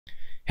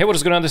Hey, what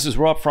is going on? This is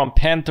Rob from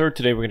Panther.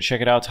 Today we're going to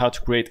check it out how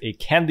to create a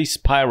candy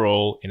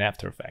spiral in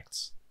After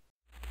Effects.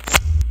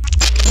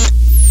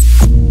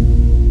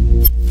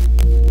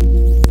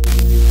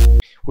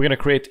 We're going to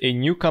create a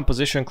new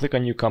composition. Click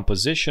on new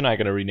composition. I'm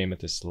going to rename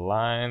it as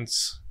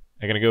lines.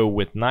 I'm going to go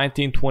with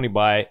 1920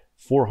 by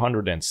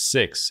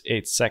 406,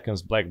 8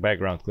 seconds, black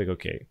background. Click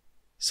OK.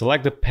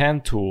 Select the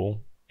pen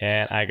tool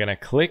and I'm going to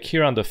click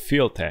here on the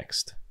fill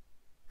text.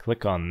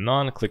 Click on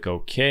none, click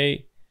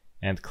OK.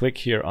 And click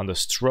here on the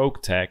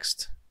stroke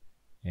text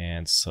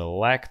and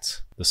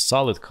select the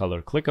solid color.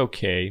 Click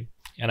OK.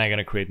 And I'm going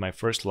to create my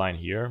first line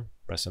here.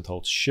 Press and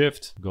hold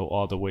Shift. Go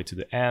all the way to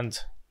the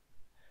end.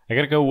 I'm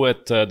going to go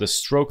with the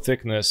stroke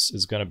thickness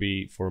is going to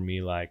be for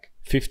me like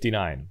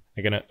 59.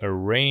 I'm going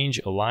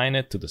to align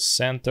it to the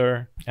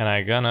center. And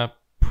I'm going to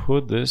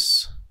put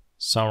this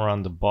somewhere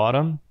on the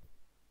bottom.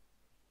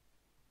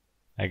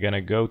 I'm going to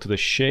go to the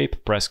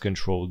shape, press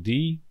Ctrl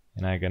D.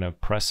 And I'm going to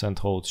press and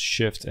hold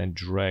Shift and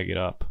drag it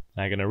up.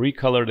 I'm going to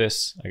recolor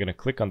this. I'm going to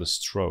click on the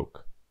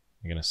stroke.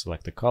 I'm going to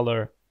select the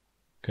color,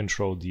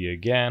 Ctrl D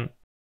again.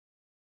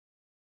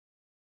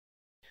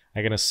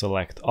 I'm going to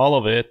select all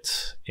of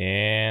it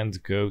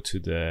and go to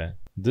the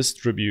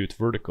distribute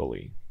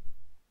vertically.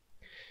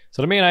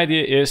 So the main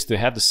idea is to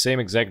have the same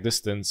exact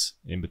distance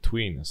in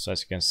between. So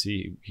as you can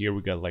see here,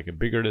 we got like a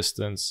bigger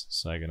distance.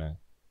 So I'm going to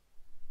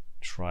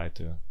try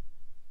to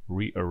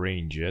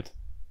rearrange it.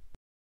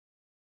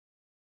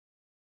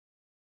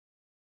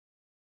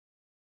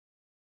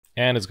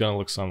 And it's gonna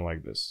look something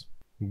like this.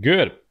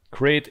 Good.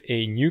 Create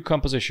a new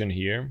composition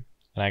here.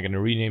 And I'm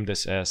gonna rename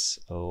this as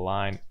a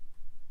line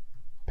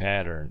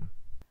pattern.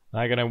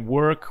 I'm gonna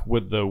work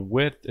with the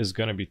width is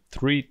gonna be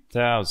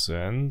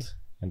 3000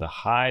 and the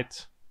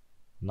height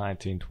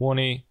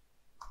 1920.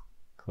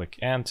 Click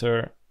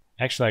enter.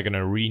 Actually, I'm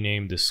gonna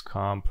rename this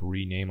comp.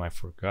 I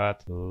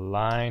forgot.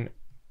 Line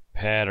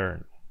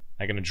pattern.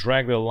 I'm gonna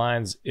drag the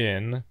lines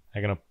in.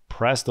 I'm gonna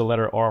press the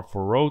letter R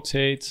for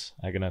rotate.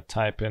 I'm gonna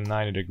type in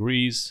 90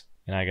 degrees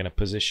and I'm gonna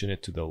position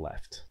it to the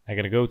left. I'm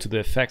gonna go to the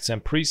effects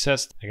and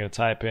presets. I'm gonna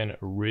type in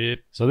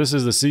rip. So this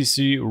is the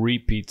CC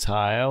repeat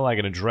tile. I'm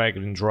gonna drag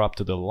and drop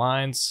to the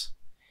lines.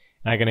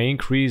 And I'm gonna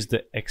increase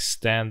the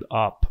extend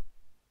up.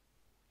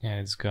 And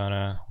it's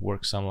gonna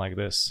work something like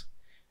this.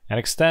 And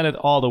extend it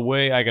all the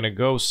way. I'm gonna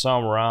go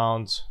some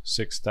around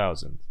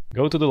 6000.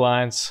 Go to the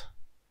lines.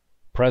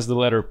 Press the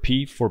letter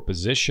P for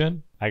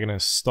position. I'm gonna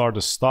start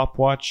the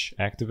stopwatch,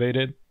 activate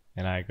it,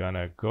 and I'm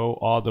gonna go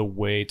all the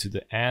way to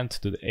the end,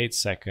 to the 8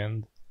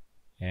 second,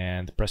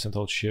 and press and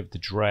hold Shift to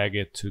drag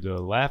it to the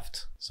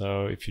left.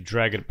 So if you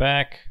drag it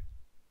back,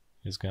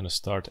 it's gonna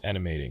start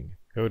animating.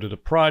 Go to the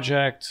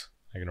project,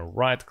 I'm gonna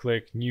right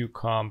click, new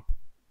comp,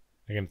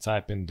 I'm gonna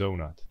type in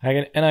donut.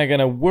 I'm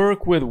gonna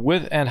work with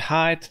width and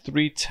height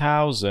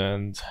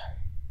 3000.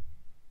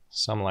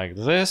 Something like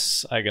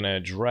this. I'm gonna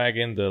drag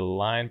in the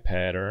line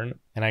pattern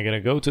and I'm gonna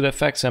go to the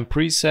effects and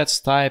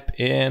presets, type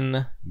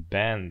in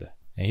bend.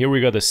 And here we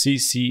got the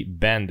CC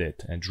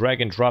bandit and drag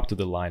and drop to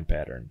the line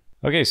pattern.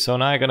 Okay, so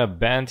now I'm gonna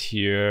bend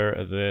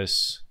here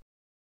this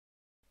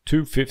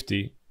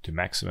 250 to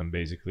maximum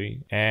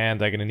basically.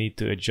 And I'm gonna need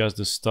to adjust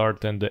the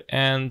start and the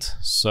end.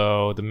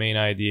 So the main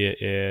idea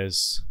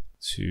is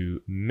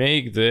to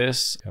make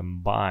this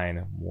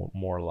combine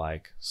more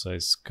like. So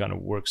it's gonna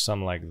work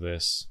something like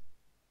this.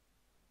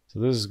 So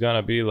this is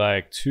gonna be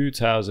like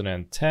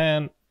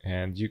 2010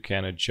 and you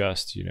can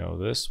adjust, you know,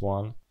 this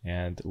one.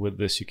 And with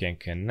this you can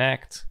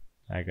connect.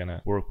 I'm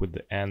gonna work with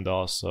the end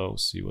also,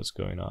 see what's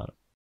going on.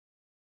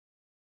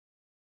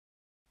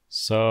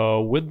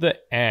 So with the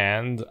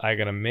end, I'm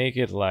gonna make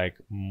it like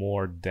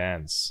more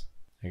dense.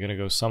 I'm gonna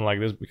go something like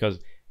this because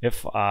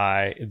if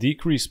I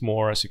decrease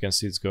more, as you can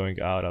see, it's going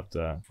out of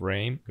the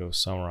frame. Go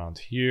somewhere around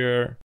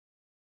here.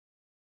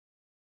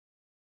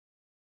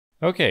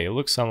 Okay, it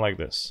looks something like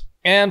this.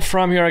 And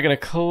from here, I'm gonna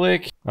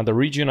click on the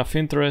region of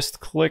interest,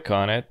 click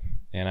on it,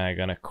 and I'm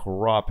gonna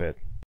crop it.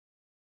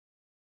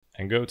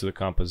 And go to the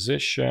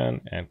composition,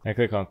 and I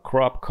click on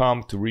crop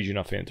comp to region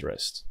of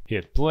interest.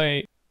 Hit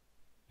play,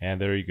 and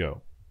there you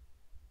go.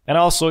 And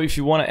also, if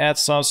you wanna add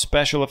some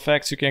special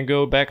effects, you can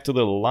go back to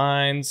the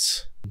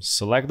lines,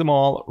 select them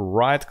all,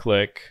 right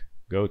click,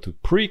 go to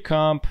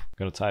pre-comp,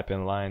 gonna type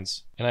in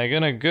lines, and I'm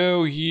gonna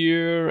go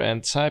here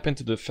and type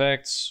into the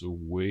effects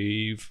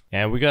wave,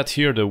 and we got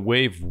here the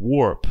wave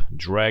warp,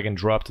 drag and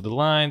drop to the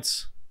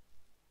lines,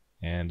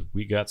 and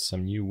we got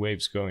some new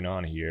waves going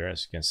on here,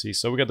 as you can see.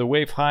 So we got the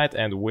wave height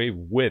and wave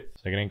width.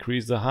 So I'm gonna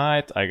increase the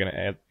height, I'm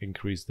gonna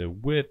increase the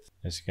width.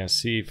 As you can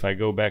see, if I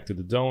go back to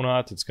the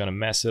donut, it's gonna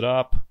mess it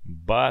up,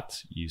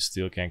 but you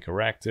still can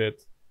correct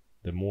it.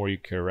 The more you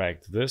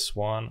correct this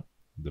one,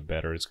 the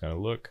better it's gonna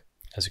look.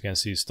 As you can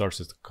see, it starts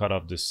to cut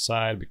off this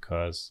side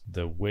because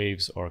the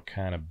waves are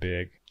kind of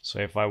big. So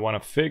if I want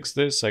to fix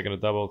this, I'm going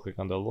to double click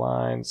on the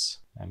lines.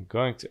 I'm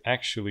going to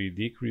actually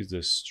decrease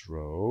the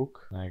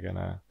stroke. I'm going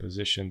to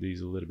position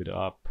these a little bit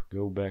up.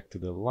 Go back to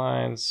the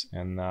lines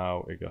and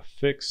now it got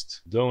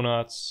fixed.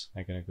 Donuts.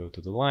 I'm going to go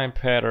to the line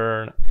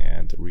pattern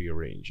and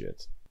rearrange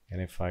it. And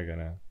if I'm going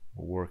to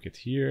work it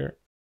here,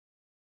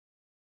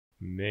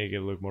 make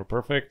it look more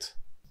perfect.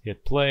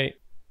 Hit play,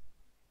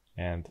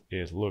 and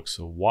it looks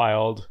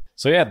wild.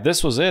 So yeah,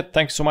 this was it.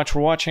 Thanks so much for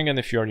watching, and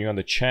if you're new on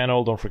the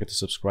channel, don't forget to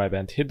subscribe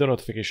and hit the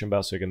notification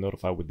bell so you get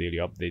notified with daily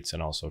updates,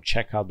 and also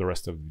check out the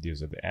rest of the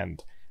videos at the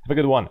end. Have a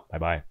good one. Bye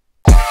bye.